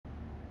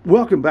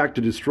Welcome back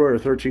to Destroyer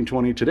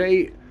 1320.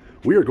 Today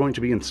we are going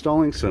to be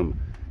installing some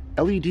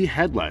LED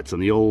headlights on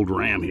the old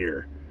Ram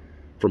here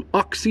from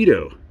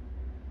Auxito.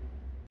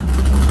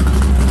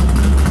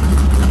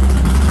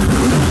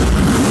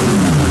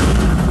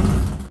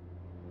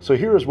 So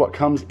here is what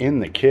comes in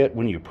the kit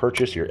when you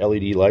purchase your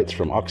LED lights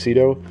from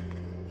Auxito.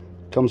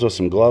 Comes with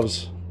some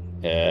gloves.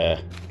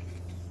 Don't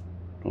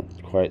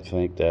quite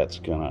think that's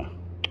gonna...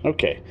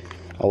 Okay,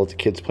 I'll let the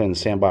kids play in the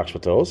sandbox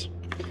with those.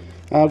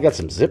 I've got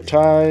some zip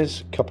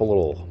ties, a couple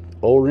little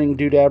O-ring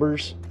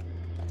doodabbers,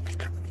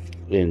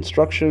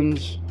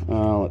 instructions.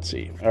 Let's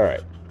see. All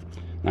right.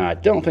 Now, I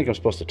don't think I'm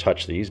supposed to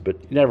touch these, but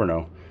you never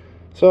know.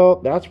 So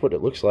that's what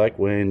it looks like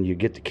when you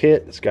get the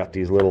kit. It's got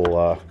these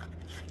little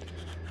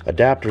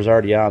adapters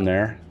already on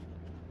there,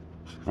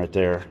 right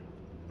there.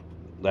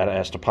 That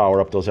has to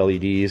power up those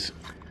LEDs.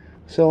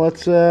 So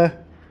let's. All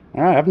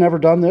right. I've never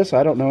done this.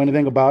 I don't know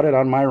anything about it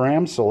on my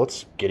Ram, so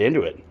let's get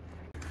into it.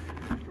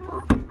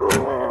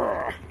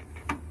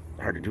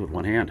 Hard to do with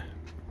one hand.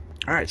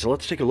 All right, so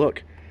let's take a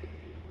look.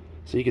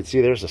 So you can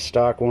see there's the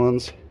stock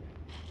ones.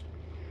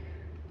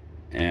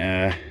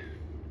 Give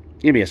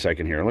me a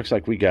second here. It looks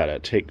like we gotta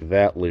take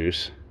that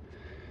loose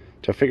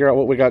to figure out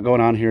what we got going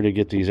on here to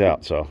get these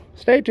out. So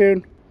stay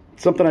tuned.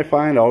 Something I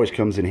find always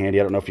comes in handy.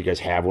 I don't know if you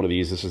guys have one of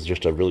these. This is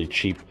just a really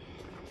cheap,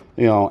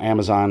 you know,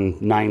 Amazon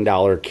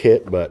 $9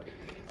 kit, but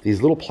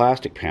these little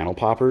plastic panel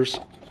poppers,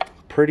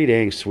 pretty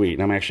dang sweet.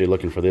 And I'm actually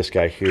looking for this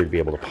guy here to be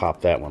able to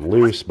pop that one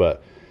loose,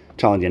 but I'm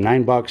telling you,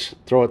 $9,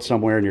 throw it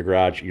somewhere in your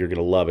garage, you're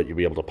gonna love it. You'll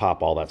be able to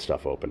pop all that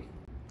stuff open.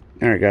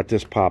 All right, got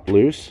this pop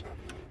loose.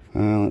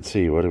 Let's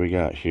see, what do we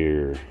got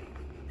here?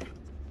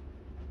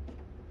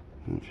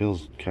 It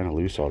feels kind of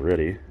loose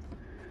already.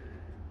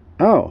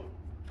 Oh,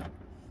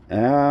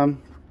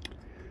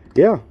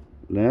 yeah,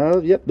 no,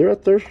 yep,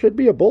 there should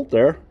be a bolt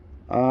there.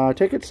 I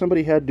take it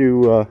somebody had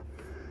to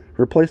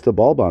replace the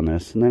bulb on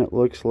this, and then it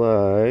looks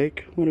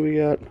like, what do we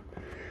got?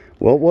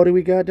 Well, what do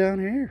we got down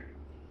here?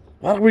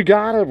 What do we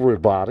got,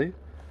 everybody?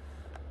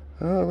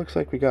 It looks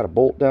like we got a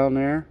bolt down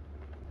there.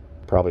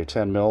 Probably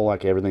 10 mil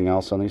like everything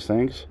else on these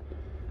things.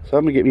 So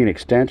I'm going to get me an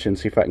extension,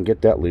 see if I can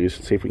get that loose,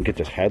 and see if we can get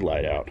this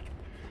headlight out.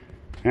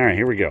 All right,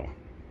 here we go.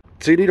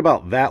 So you need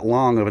about that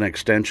long of an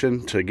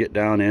extension to get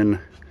down in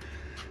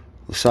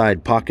the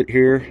side pocket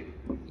here.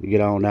 You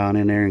get on down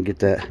in there and get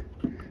that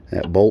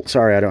bolt.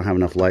 Sorry, I don't have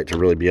enough light to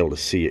really be able to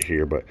see it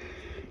here, but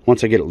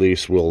once I get it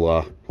loose,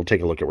 we'll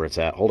take a look at where it's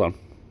at. Hold on.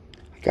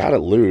 I got it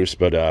loose,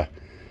 but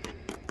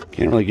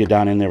can't really get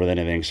down in there with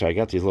anything. So I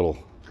got this little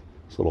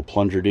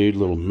plunger dude,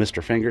 little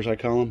Mr. Fingers I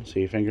call them.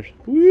 See your fingers?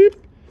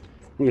 Whoop.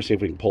 We're gonna see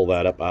if we can pull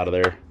that up out of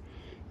there,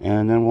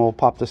 and then we'll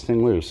pop this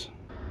thing loose.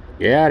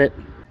 Got it.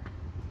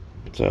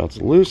 So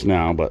it's loose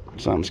now, but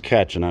something's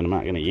catching, and I'm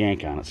not gonna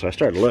yank on it. So I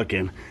started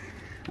looking.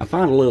 I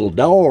found a little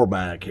door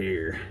back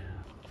here.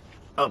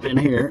 Up in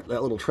here,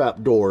 that little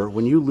trap door.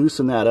 When you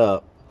loosen that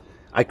up,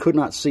 I could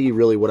not see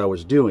really what I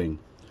was doing.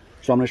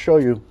 So I'm gonna show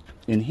you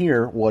in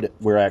here what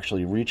we're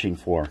actually reaching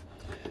for.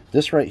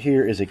 This right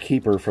here is a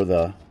keeper for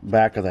the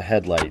back of the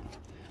headlight.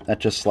 That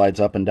just slides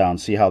up and down.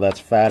 See how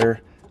that's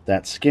fatter,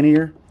 that's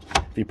skinnier?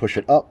 If you push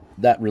it up,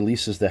 that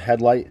releases the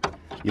headlight.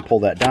 You pull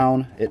that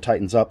down, it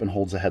tightens up and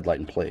holds the headlight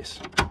in place.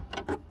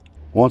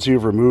 Once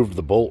you've removed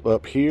the bolt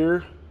up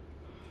here,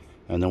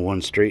 and the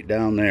one straight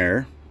down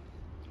there,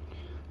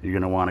 you're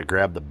gonna wanna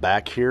grab the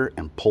back here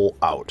and pull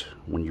out.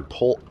 When you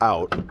pull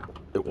out,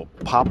 it will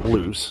pop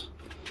loose.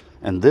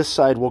 And this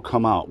side will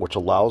come out, which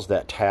allows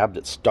that tab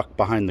that's stuck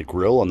behind the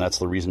grill, and that's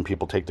the reason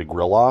people take the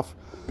grill off,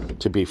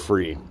 to be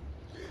free.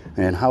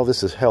 And how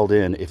this is held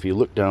in, if you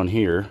look down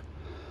here,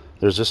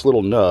 there's this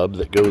little nub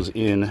that goes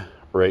in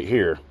right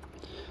here,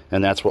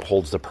 and that's what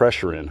holds the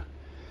pressure in.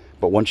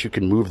 But once you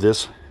can move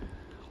this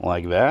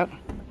like that,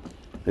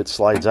 it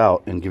slides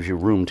out and gives you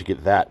room to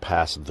get that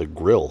past the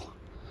grill.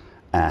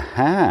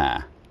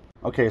 Aha!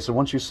 Okay, so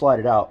once you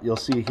slide it out, you'll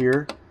see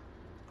here,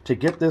 to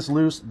get this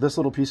loose, this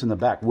little piece in the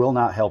back will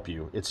not help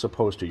you. It's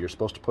supposed to. You're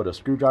supposed to put a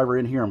screwdriver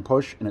in here and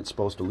push, and it's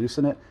supposed to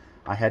loosen it.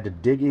 I had to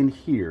dig in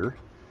here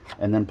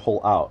and then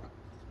pull out.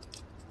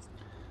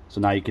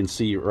 So now you can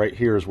see right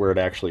here is where it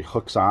actually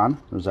hooks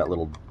on. There's that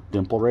little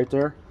dimple right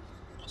there.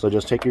 So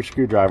just take your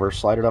screwdriver,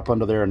 slide it up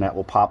under there, and that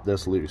will pop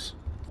this loose.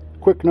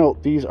 Quick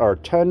note, these are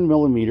 10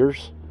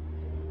 millimeters.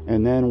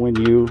 And then when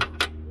you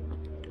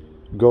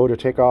go to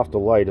take off the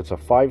light, it's a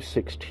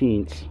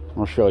 5/16.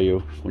 I'll show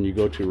you. When you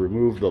go to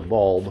remove the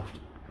bulb,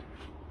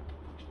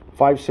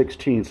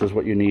 5/16 is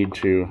what you need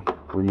to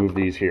remove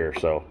these here.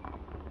 So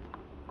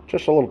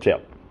just a little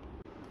tip.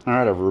 All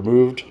right, I've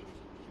removed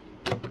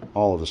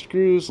all of the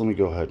screws. Let me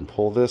go ahead and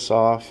pull this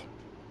off.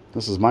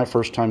 This is my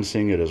first time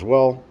seeing it as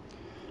well.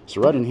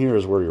 So right in here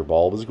is where your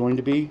bulb is going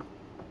to be.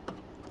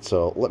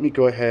 So let me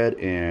go ahead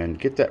and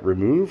get that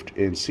removed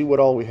and see what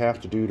all we have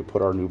to do to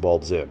put our new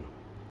bulbs in.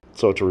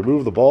 So to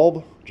remove the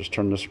bulb, just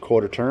turn this a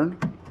quarter turn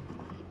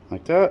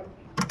like that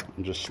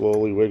and just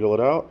slowly wiggle it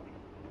out.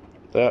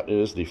 That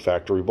is the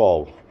factory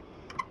bulb.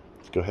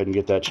 Let's go ahead and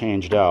get that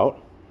changed out.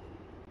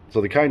 So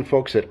the kind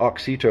folks at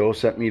Auxito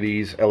sent me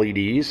these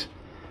LEDs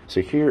So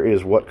here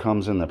is what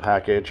comes in the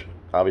package.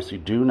 Obviously,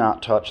 do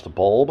not touch the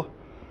bulb,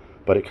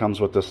 but it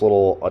comes with this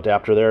little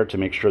adapter there to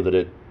make sure that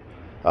it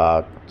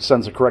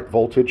sends the correct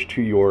voltage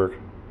to your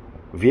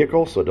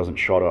vehicle so it doesn't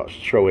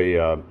show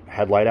a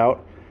headlight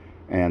out.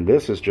 And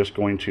this is just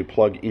going to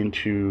plug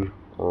into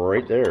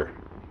right there.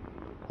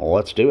 Well,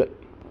 let's do it.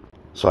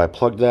 So I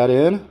plugged that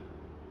in,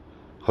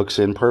 hooks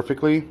in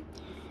perfectly.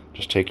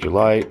 Just take your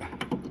light,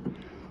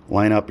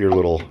 line up your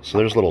little, so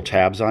there's little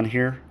tabs on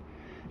here.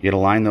 You gotta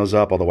line those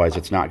up, otherwise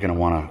it's not gonna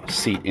wanna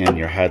seat in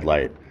your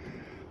headlight.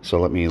 So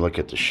let me look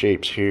at the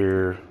shapes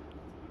here.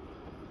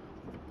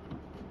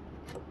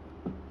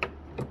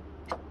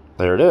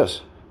 There it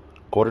is.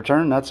 Quarter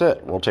turn, that's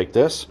it. We'll take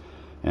this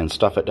and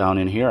stuff it down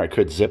in here. I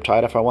could zip tie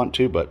it if I want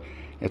to, but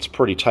it's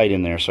pretty tight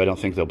in there, so I don't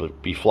think they'll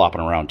be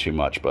flopping around too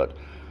much. But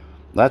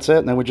that's it,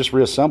 and then we just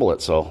reassemble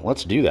it. So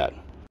let's do that.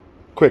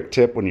 Quick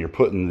tip when you're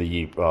putting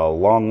the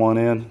long one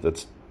in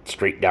that's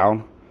straight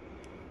down,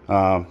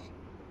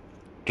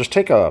 just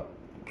take a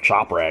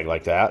chop rag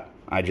like that.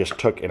 I just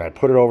took and I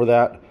put it over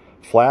that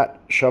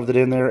flat, shoved it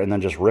in there, and then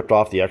just ripped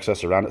off the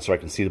excess around it so I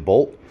can see the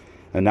bolt.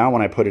 And now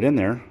when I put it in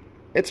there,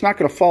 it's not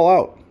going to fall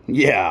out.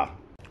 Yeah.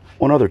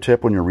 One other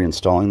tip when you're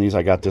reinstalling these,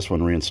 I got this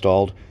one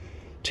reinstalled.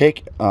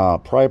 Take a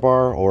pry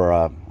bar, or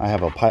I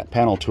have a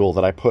panel tool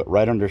that I put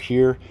right under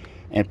here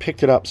and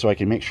picked it up so I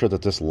can make sure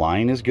that this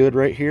line is good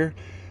right here.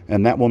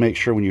 And that will make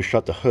sure when you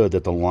shut the hood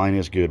that the line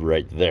is good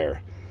right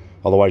there.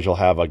 Otherwise you'll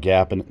have a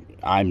gap, and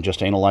I'm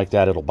just anal like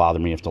that. It'll bother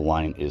me if the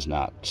line is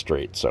not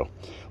straight. So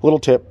little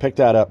tip, pick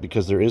that up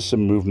because there is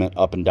some movement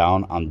up and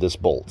down on this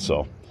bolt.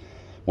 So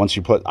once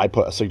you I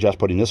suggest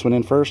putting this one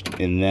in first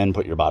and then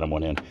put your bottom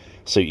one in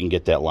so you can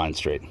get that line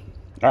straight.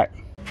 All right,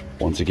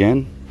 once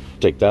again,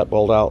 take that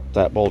bolt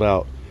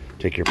out,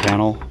 take your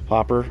panel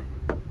popper,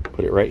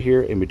 put it right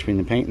here in between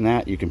the paint and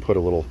that. You can put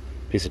a little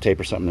piece of tape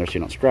or something there so you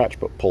don't scratch,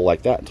 but pull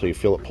like that until you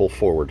feel it pull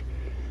forward.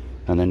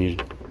 And then you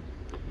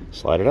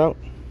slide it out.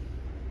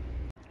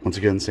 Once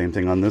again, same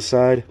thing on this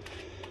side.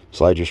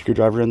 Slide your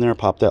screwdriver in there,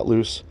 pop that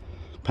loose.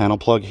 Panel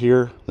plug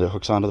here that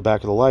hooks onto the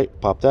back of the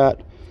light, pop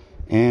that,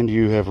 and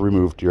you have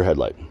removed your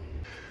headlight.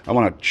 I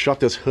want to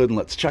shut this hood and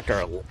let's check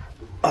our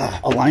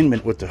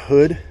alignment with the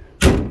hood.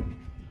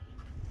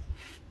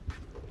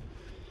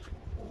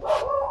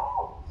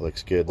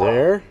 Looks good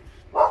there.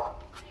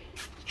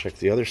 Check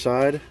the other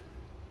side.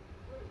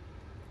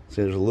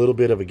 See, there's a little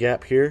bit of a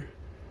gap here.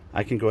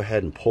 I can go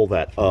ahead and pull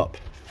that up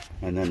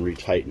and then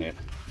retighten it.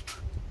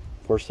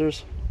 Of course,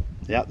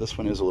 this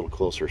one is a little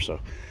closer, so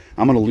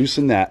I'm going to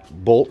loosen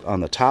that bolt on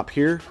the top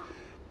here,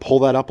 pull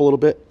that up a little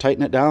bit,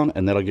 tighten it down,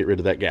 and that'll get rid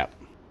of that gap.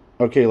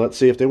 Okay, let's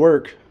see if they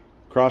work.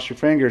 Cross your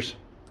fingers.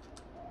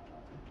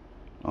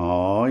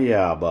 Oh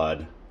yeah,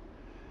 bud.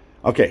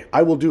 Okay,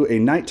 I will do a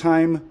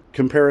nighttime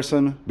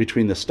comparison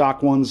between the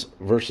stock ones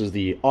versus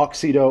the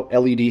Auxito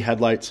LED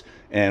headlights,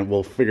 and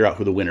we'll figure out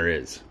who the winner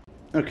is.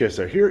 Okay,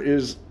 so here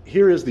is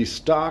the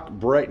stock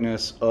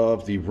brightness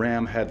of the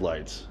Ram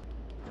headlights.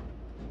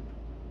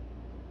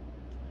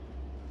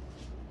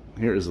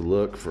 Here is a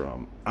look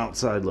from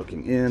outside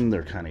looking in.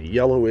 They're kind of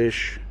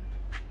yellowish.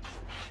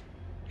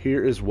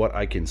 Here is what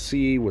I can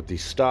see with the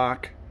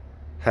stock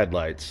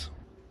headlights.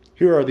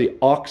 Here are the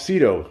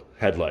Auxito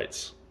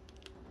headlights.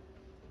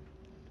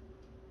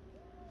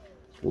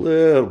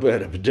 Little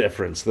bit of a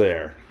difference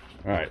there.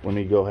 All right, let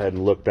me go ahead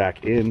and look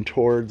back in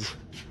towards.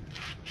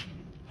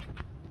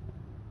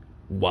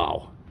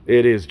 Wow,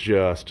 it is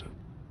just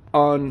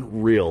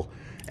unreal.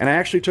 And I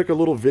actually took a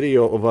little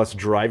video of us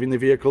driving the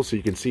vehicle so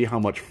you can see how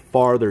much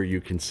farther you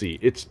can see.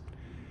 It's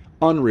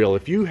unreal.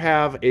 If you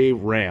have a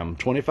Ram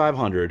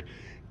 2500,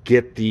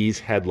 get these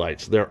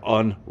headlights. They're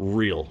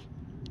unreal.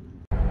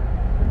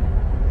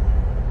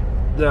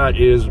 That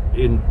is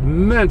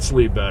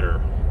immensely better.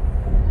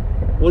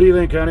 What do you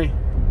think, honey?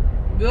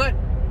 Good.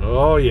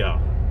 Oh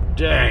yeah.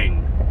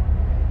 Dang.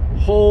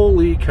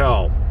 Holy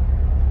cow.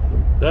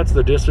 That's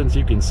the distance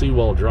you can see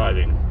while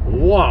driving.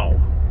 Wow.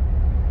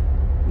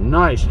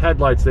 Nice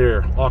headlights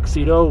there,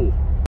 Auxito.